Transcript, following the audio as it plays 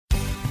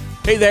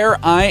Hey there,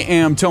 I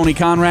am Tony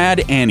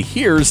Conrad, and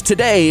here's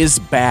today's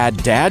bad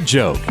dad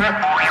joke.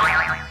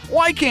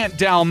 Why can't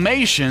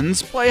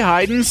Dalmatians play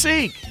hide and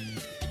seek?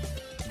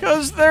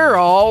 'Cause they're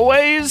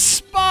always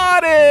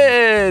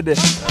spotted!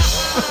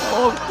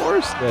 Well, of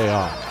course they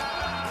are.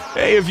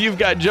 Hey, if you've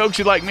got jokes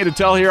you'd like me to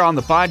tell here on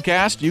the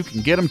podcast, you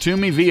can get them to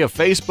me via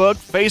Facebook,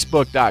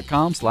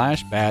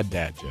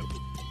 facebook.com/baddadjoke.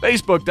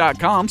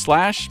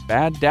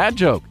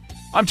 facebook.com/baddadjoke.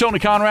 I'm Tony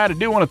Conrad. I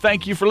do want to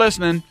thank you for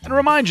listening and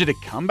remind you to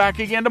come back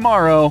again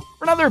tomorrow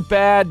for another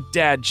bad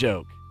dad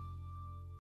joke.